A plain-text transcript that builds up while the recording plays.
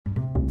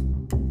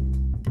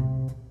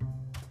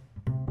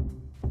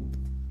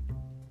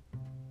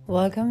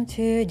Welcome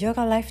to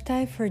Yoga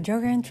Lifestyle for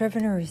Yoga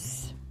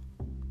Entrepreneurs.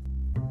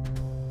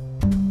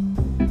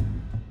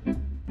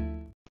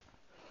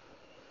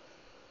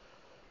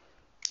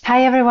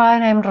 Hi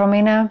everyone, I'm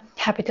Romina.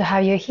 Happy to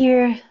have you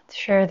here to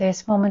share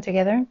this moment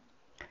together.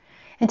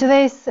 And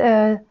today's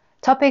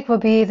topic will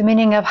be the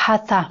meaning of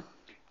Hatha.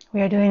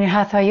 We are doing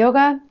Hatha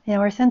Yoga in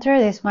our center.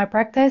 This is my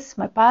practice,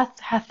 my path,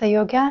 Hatha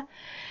Yoga.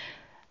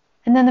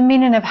 And then the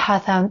meaning of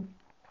Hatha.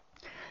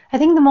 I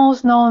think the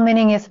most known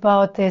meaning is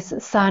about this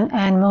sun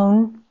and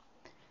moon.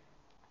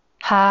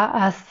 Ha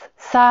as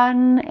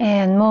sun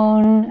and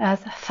moon as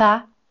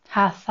tha,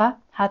 hatha,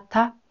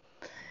 hatha.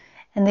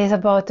 And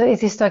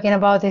it is talking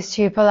about these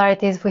two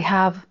polarities we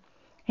have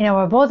in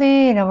our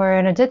body, in our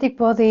energetic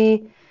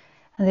body,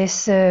 and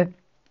these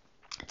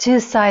two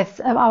sides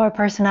of our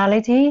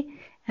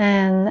personality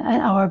and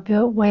our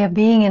way of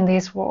being in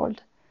this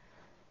world.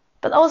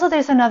 But also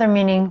there's another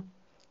meaning,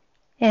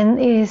 and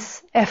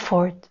is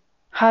effort.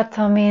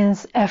 Hatha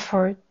means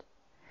effort.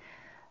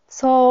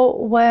 So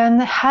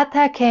when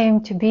Hatha came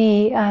to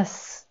be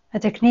as a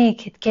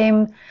technique, it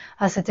came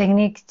as a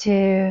technique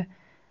to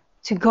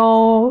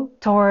go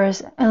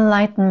towards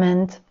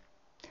enlightenment.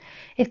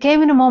 It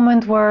came in a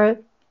moment where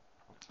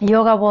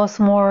yoga was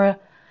more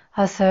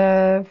as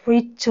a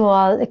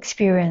ritual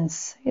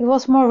experience. It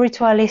was more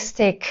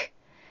ritualistic.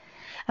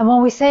 And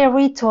when we say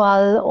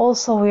ritual,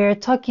 also we are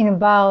talking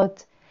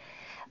about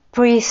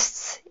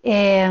priests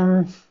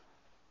and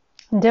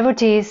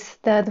devotees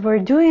that were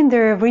doing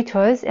their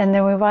rituals, and they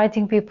were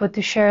inviting people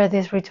to share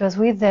these rituals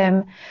with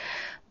them.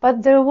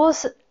 But there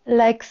was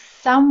like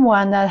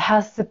someone that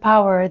has the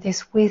power,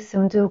 this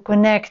wisdom to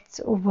connect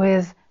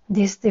with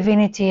this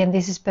divinity and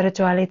this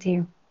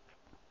spirituality.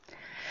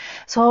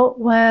 So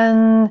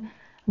when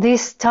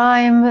this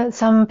time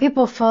some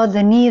people felt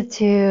the need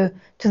to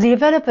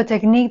develop a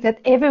technique that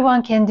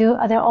everyone can do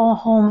at their own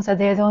homes, that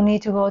they don't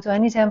need to go to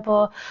any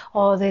temple,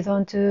 or they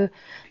don't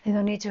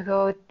need to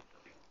go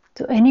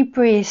to any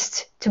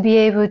priest to be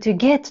able to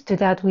get to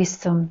that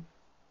wisdom.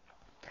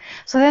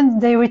 So then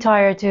they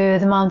retired to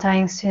the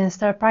mountains and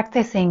start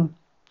practicing.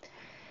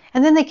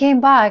 And then they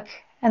came back,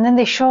 and then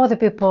they showed the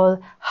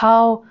people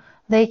how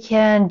they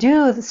can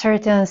do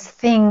certain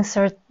things,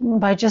 or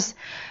by just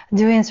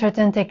doing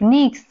certain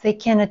techniques, they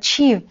can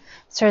achieve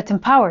certain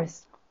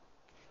powers.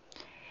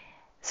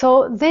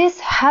 So this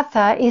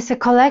Hatha is a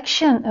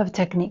collection of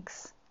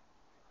techniques.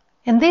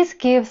 And this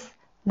gives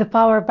the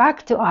power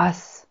back to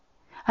us.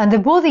 And the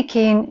body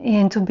came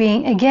into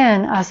being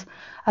again as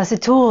a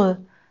tool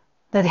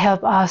that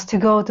helped us to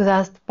go to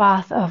that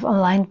path of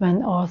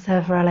enlightenment or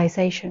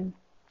self-realization.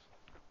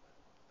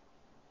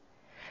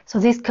 So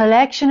this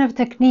collection of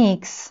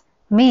techniques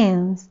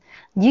means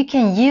you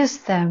can use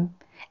them,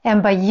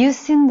 and by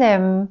using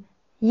them,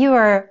 you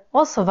are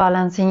also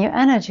balancing your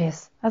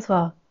energies as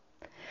well.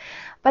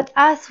 But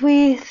as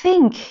we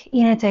think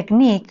in a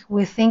technique,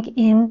 we think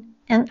in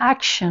an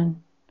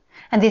action.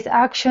 And this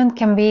action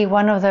can be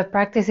one of the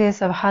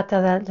practices of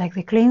Hatha, like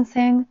the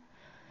cleansing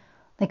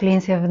of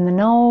the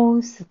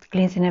nose, the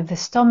cleansing of the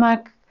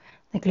stomach,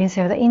 the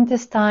cleansing of the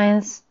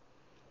intestines.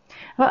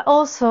 But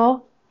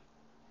also,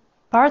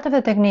 part of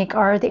the technique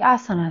are the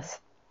asanas.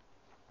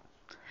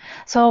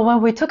 So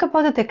when we talk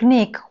about the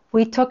technique,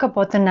 we talk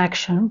about an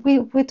action.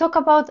 We talk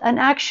about an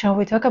action,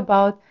 we talk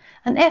about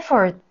an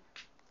effort.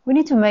 We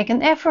need to make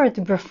an effort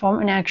to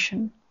perform an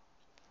action.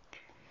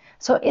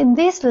 So in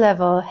this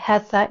level,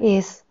 Hatha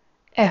is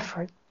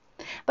effort.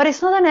 But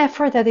it's not an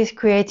effort that is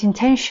creating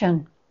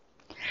tension.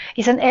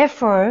 It's an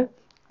effort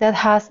that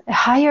has a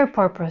higher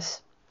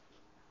purpose.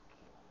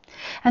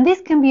 And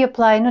this can be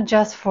applied not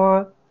just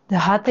for the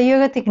Hatha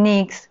Yoga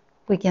techniques,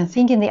 we can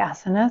think in the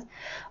asanas,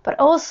 but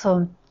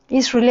also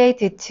is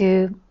related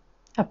to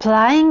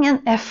applying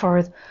an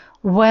effort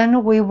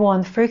when we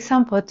want, for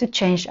example, to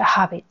change a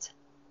habit.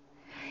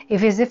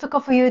 If it's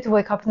difficult for you to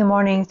wake up in the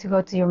morning to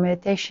go to your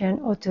meditation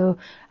or to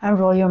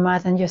unroll your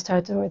mat and you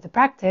start the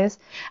practice,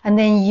 and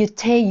then you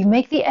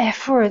make the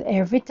effort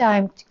every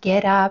time to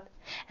get up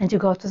and to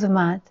go to the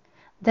mat,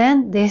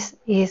 then this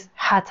is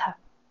Hatha.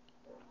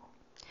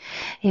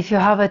 If you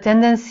have a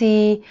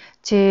tendency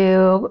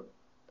to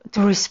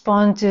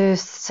respond to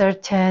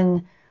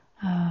certain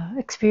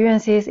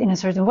experiences in a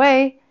certain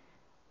way,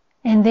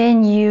 and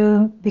then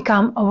you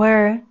become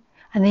aware,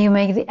 and then you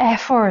make the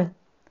effort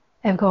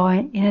of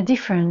going in a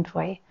different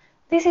way,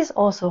 this is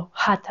also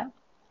Hatha.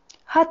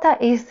 Hatha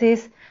is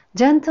this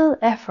gentle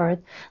effort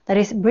that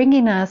is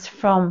bringing us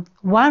from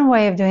one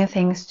way of doing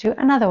things to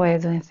another way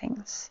of doing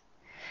things.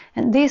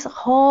 And this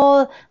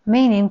whole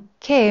meaning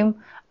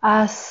came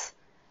as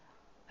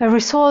a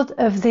result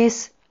of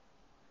these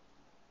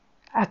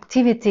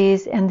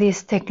activities and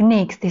these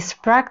techniques, these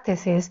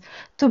practices,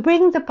 to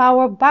bring the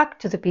power back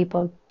to the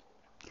people.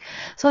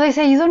 So they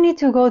say you don't need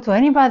to go to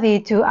anybody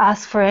to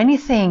ask for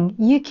anything.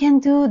 You can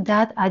do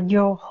that at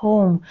your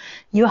home.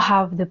 You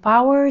have the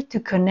power to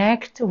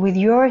connect with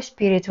your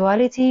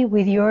spirituality,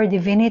 with your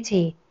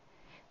divinity.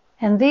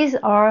 And these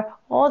are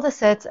all the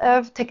sets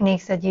of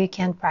techniques that you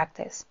can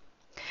practice.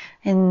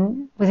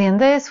 And within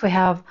this, we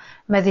have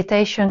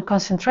meditation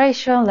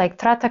concentration, like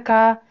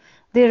Trataka,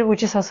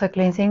 which is also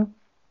cleansing.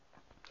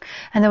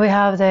 And then we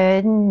have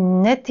the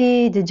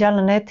Neti, the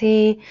Jala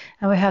Neti,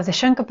 and we have the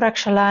Shanka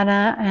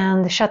Prakshalana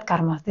and the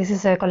Shatkarma. This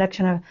is a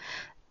collection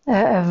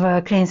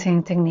of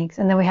cleansing techniques.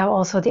 And then we have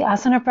also the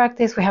asana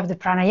practice. We have the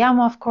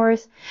pranayama, of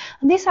course.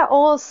 And these are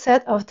all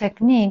set of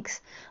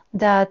techniques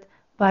that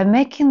by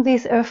making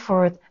this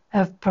effort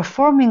of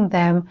performing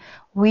them,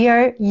 we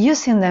are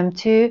using them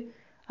to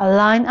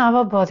align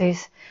our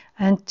bodies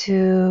and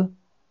to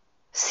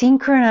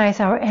synchronize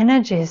our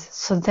energies,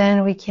 so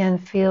then we can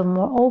feel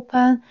more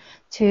open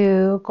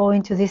to go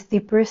into these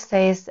deeper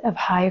states of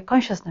higher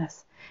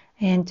consciousness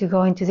and to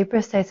go into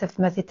deeper states of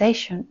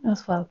meditation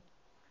as well.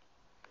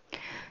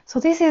 So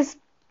this is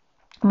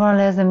more or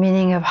less the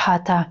meaning of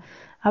hatha,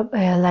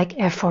 like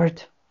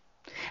effort.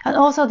 And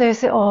also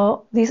there's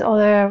this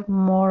other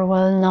more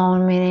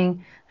well-known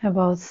meaning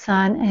about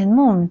sun and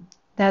moon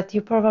that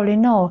you probably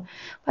know.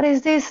 But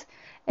it's this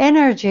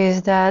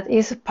energies that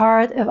is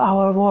part of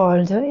our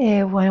world.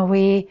 When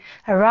we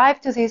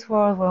arrive to this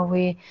world, when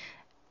we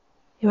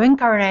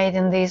reincarnate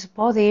in this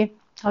body,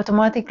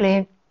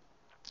 automatically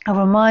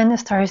our mind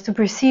starts to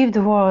perceive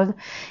the world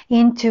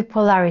into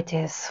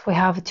polarities. We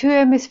have two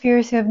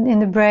hemispheres in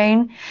the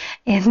brain,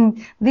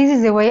 and this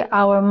is the way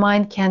our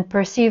mind can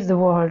perceive the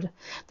world.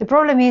 The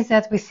problem is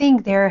that we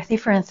think they are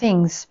different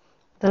things.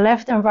 The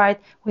left and right,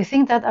 we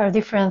think that are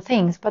different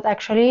things, but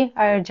actually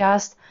are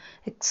just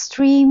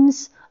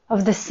extremes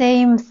of the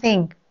same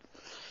thing.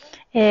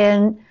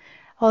 And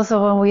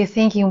also when we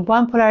think in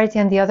one polarity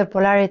and the other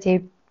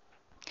polarity,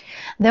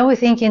 then we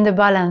think in the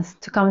balance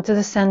to come to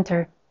the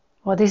center.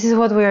 Well, this is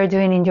what we are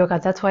doing in yoga.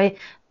 That's why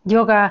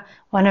yoga,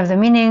 one of the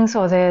meanings,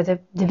 or the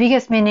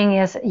biggest meaning,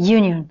 is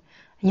union.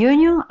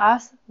 Union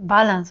as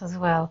balance as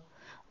well.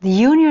 The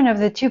union of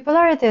the two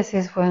polarities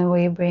is when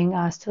we bring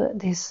us to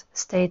this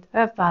state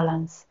of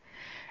balance.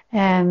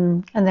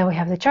 And then we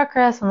have the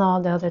chakras and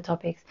all the other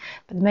topics.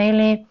 But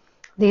mainly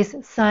this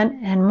sun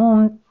and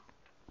moon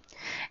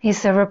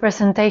is a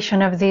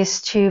representation of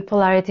these two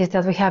polarities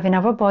that we have in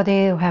our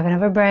body, we have in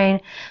our brain,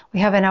 we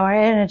have in our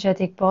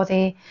energetic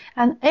body,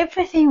 and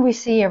everything we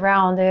see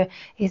around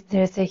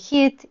there's the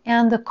heat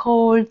and the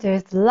cold,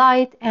 there's the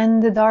light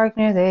and the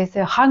darkness, there's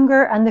the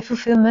hunger and the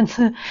fulfillment.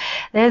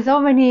 There's so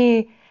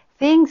many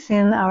things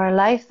in our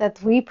life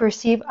that we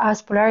perceive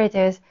as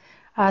polarities,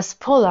 as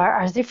polar,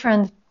 as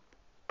different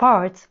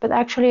parts, but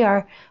actually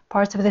are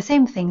parts of the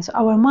same thing. So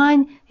our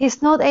mind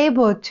is not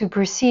able to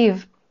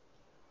perceive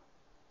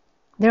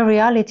the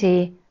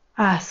reality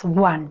as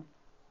one.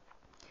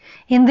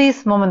 In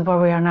this moment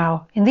where we are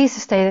now, in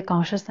this state of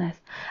consciousness,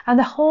 and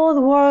the whole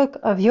work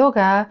of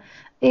yoga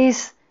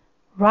is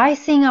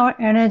rising our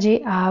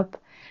energy up,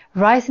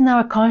 rising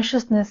our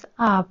consciousness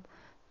up,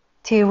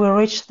 till we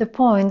reach the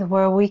point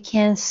where we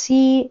can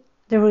see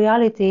the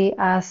reality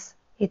as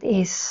it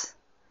is,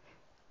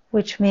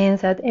 which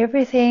means that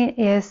everything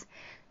is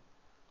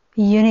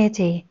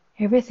unity,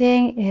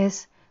 everything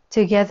is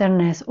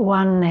togetherness,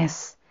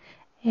 oneness.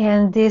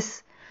 And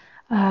this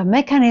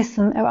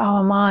mechanism of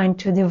our mind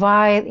to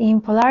divide in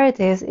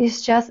polarities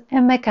is just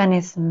a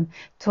mechanism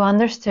to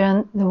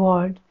understand the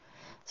world.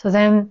 So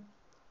then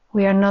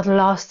we are not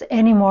lost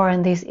anymore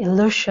in this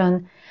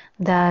illusion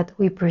that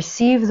we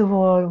perceive the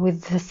world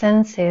with the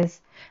senses,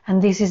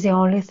 and this is the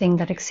only thing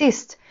that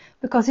exists,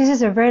 because this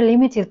is a very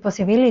limited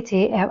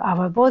possibility of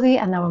our body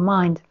and our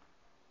mind.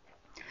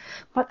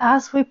 But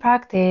as we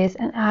practice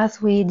and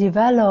as we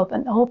develop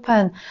and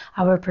open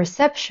our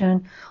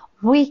perception,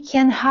 we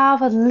can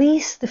have at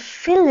least the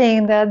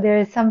feeling that there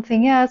is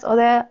something else, or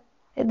that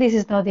this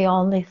is not the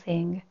only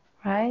thing,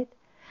 right?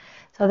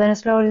 So then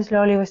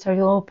slowly we start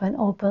to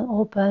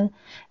open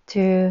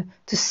to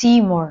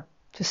see more,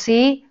 to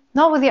see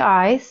not with the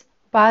eyes,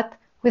 but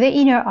with the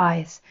inner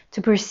eyes,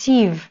 to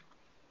perceive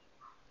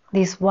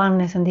this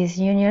oneness and this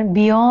union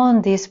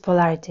beyond these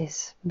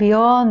polarities,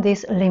 beyond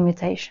this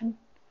limitation.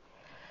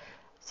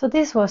 So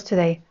this was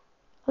today,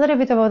 a little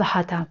bit about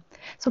hatha.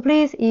 So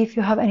please, if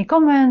you have any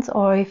comments,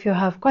 or if you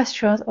have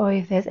questions, or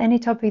if there's any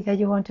topic that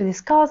you want to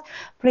discuss,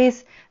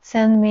 please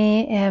send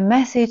me a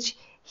message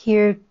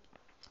here,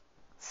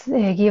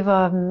 give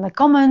a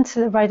comment,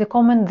 write a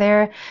comment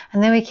there,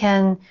 and then we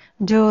can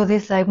do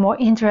this like more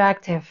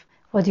interactive.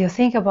 What do you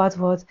think about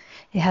what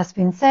it has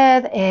been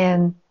said,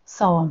 and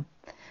so on.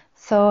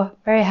 So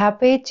very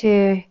happy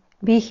to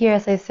be here,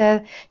 as I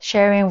said,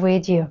 sharing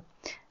with you.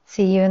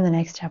 See you in the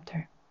next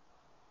chapter.